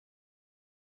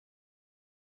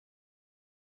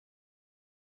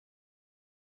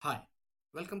Hi,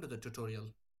 welcome to the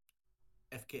tutorial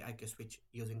FKIK switch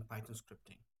using Python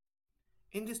scripting.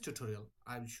 In this tutorial,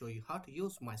 I will show you how to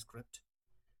use my script,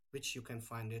 which you can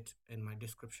find it in my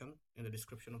description, in the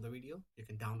description of the video. You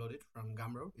can download it from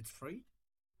Gumroad, it's free.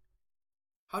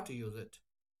 How to use it.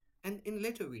 And in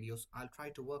later videos, I'll try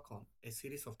to work on a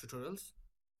series of tutorials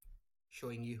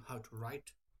showing you how to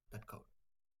write that code.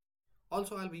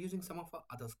 Also, I'll be using some of our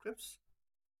other scripts.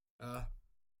 Uh,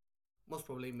 Most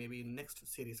probably, maybe in next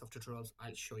series of tutorials,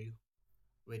 I'll show you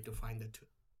where to find that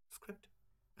script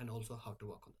and also how to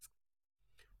work on the script.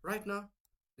 Right now,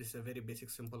 this is a very basic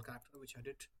simple character which I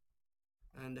did,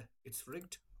 and it's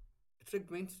rigged. It's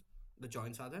rigged means the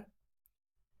joins are there.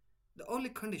 The only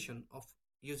condition of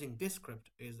using this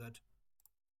script is that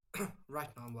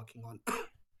right now I'm working on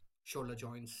shoulder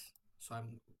joints, so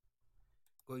I'm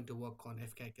going to work on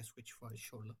FKIK switch for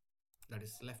shoulder, that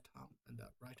is left arm and the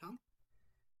right arm.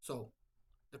 So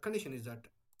the condition is that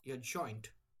your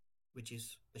joint, which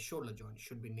is the shoulder joint,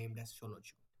 should be named as shoulder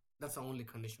joint. That's the only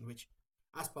condition which,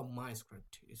 as per my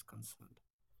script, is concerned.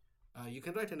 You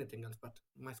can write anything else, but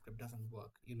my script doesn't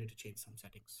work. You need to change some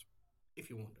settings if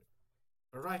you want it.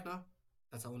 But right now,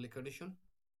 that's the only condition.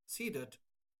 See that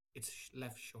it's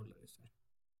left shoulder is there.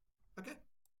 Okay?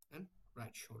 And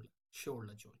right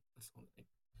shoulder joint. That's the only thing.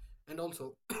 And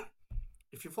also,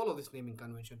 if you follow this naming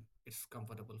convention, it's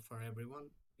comfortable for everyone.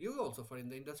 You also, for in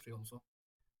the industry also,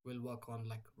 will work on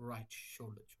like right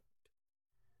shoulder joint.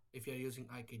 If you're using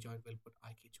IK joint, we'll put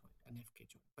IK joint and FK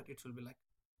joint, but it will be like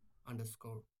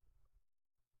underscore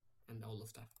and all the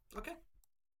stuff. Okay,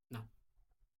 now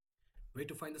where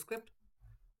to find the script?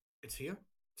 It's here.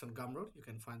 It's on Gumroad. You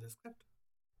can find the script.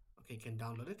 Okay, you can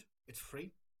download it. It's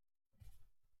free.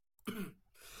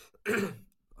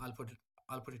 I'll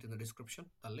put it in the description.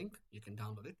 The link. You can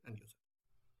download it and use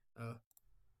it.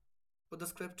 Put the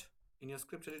script in your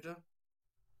script editor.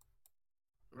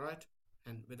 Right,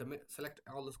 and with the select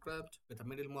all the script with the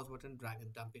middle mouse button, drag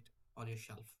and dump it on your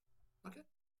shelf. Okay,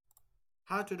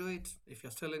 how to do it? If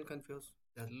you're still in confused,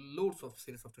 there are loads of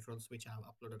series of tutorials which I have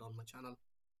uploaded on my channel.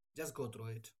 Just go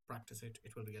through it, practice it.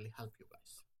 It will really help you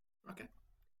guys. Okay,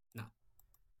 now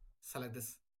select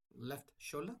this left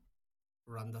shoulder,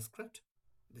 run the script.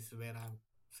 This is where I've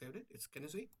saved it. Can you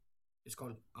see? It's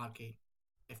called RK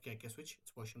FKIK switch.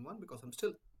 It's version 1 because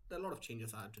there are a lot of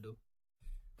changes I have to do.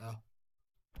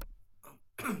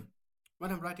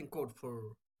 When I'm writing code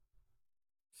for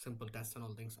simple tests and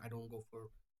all things, I don't go for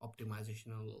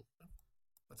optimization and all stuff.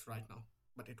 That's right now,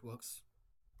 but it works.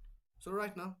 So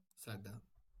right now, select the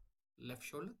left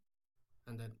shoulder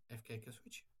and then FKIK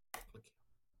switch, click here,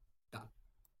 done.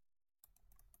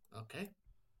 Okay,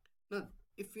 now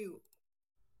if you,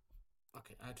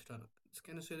 okay, I had to turn it.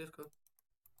 Can you see this code?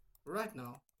 Right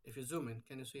now, if you zoom in,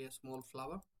 can you see a small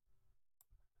flower?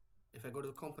 If I go to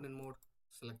the component mode,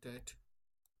 select it,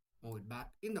 move it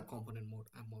back. In the component mode,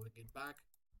 I'm moving it back.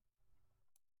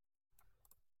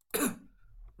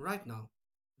 Right now,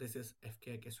 this is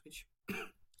FKIK switch.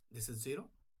 This is 0.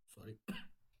 Sorry,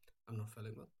 I'm not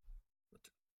feeling well.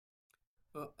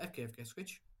 But FK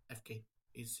switch. FK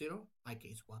is 0, IK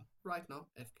is 1. Right now,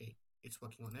 FK is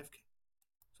working on FK.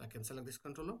 So I can select this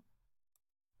controller.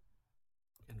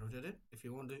 I can rotate it if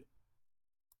you want to.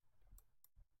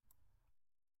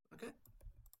 Okay.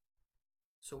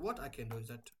 So what I can do is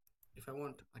that if I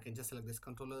want, I can just select these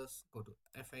controllers, go to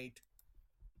F8.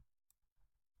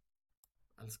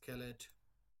 I'll scale it.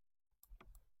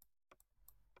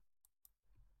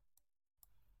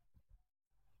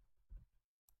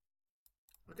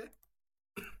 Okay.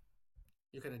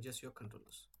 You can adjust your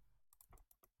controllers.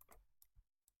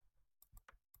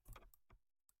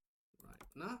 Right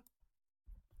now,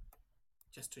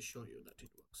 just to show you that it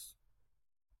works.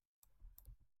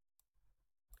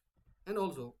 And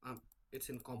also, it's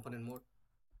in component mode.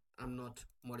 I'm not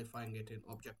modifying it in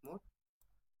object mode.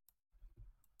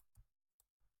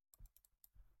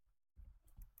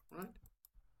 Right.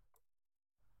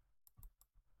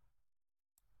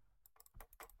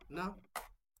 Now,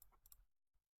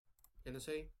 can you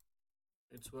say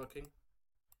it's working?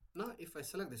 Now, if I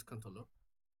select this controller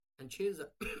and change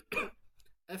the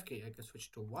FK, I can switch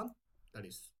to 1. That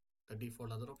is the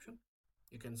default other option.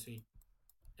 You can see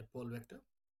a pole vector.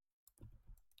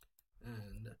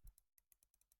 And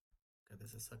okay,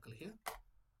 there's a circle here. I'll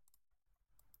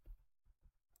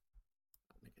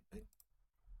make it big.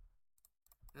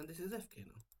 And this is FK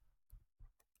now.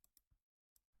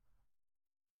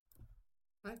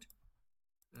 Right?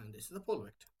 And this is the pole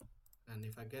vector. And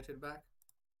if I get it back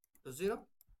to 0,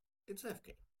 it's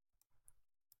FK.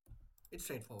 It's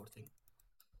straightforward thing.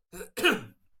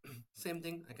 Same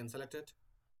thing, I can select it.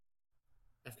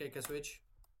 FKIK switch,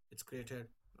 it's created.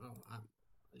 Oh, I'll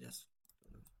just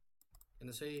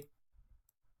gonna say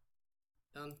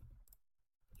done.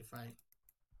 If I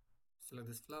select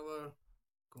this flower,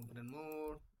 component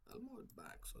mode, I'll move it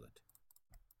back so that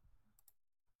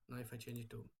now if I change it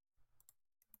to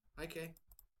IK,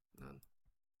 done.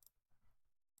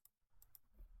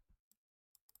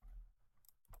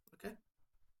 Okay,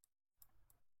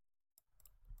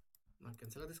 now I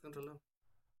can select this controller,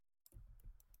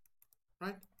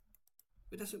 right?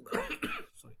 With a simple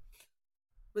sorry,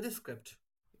 with this script,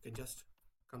 you can just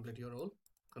complete your all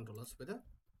controllers with a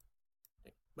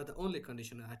thing. But the only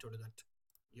condition I told you that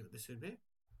this will be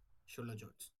shoulder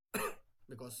joints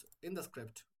because in the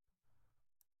script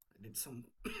I did some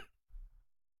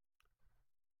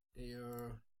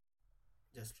here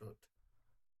just wrote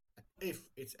if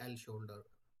it's L shoulder.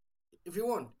 If you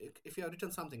want, if you have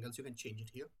written something else, you can change it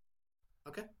here.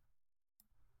 Okay,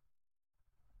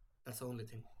 that's the only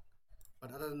thing.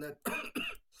 But other than that,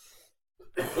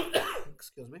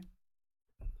 excuse me,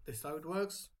 this is how it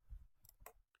works.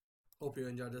 Hope you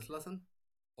enjoyed this lesson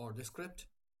or this script,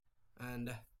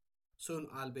 and soon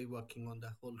I'll be working on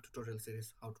the whole tutorial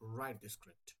series how to write this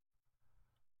script.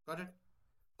 Got it?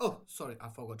 Oh, sorry, I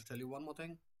forgot to tell you one more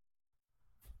thing.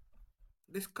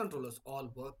 These controllers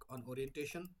all work on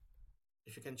orientation.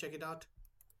 If you can check it out,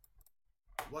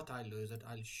 what I'll do is that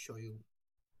I'll show you.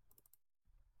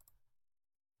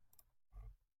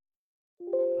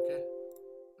 Okay,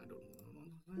 I don't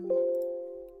know.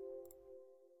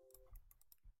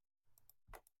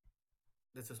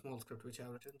 That's a small script which I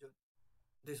have written.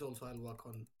 This also I'll work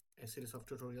on a series of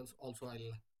tutorials. Also,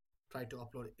 I'll try to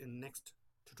upload in next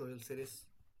tutorial series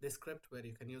this script where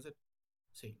you can use it.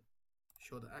 See,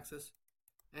 show the axis,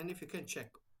 and if you can check,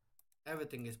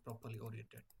 everything is properly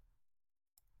oriented.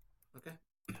 Okay.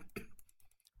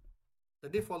 The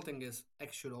default thing is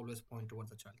X should always point towards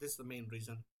the child. This is the main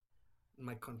reason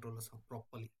my controllers are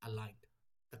properly aligned.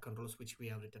 The controllers which we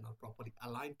have written are properly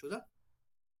aligned to the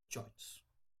joints.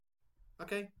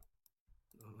 Okay,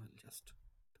 now I'll just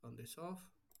turn this off.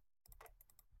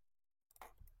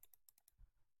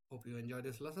 Hope you enjoyed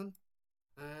this lesson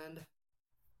and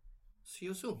see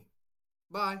you soon.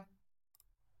 Bye.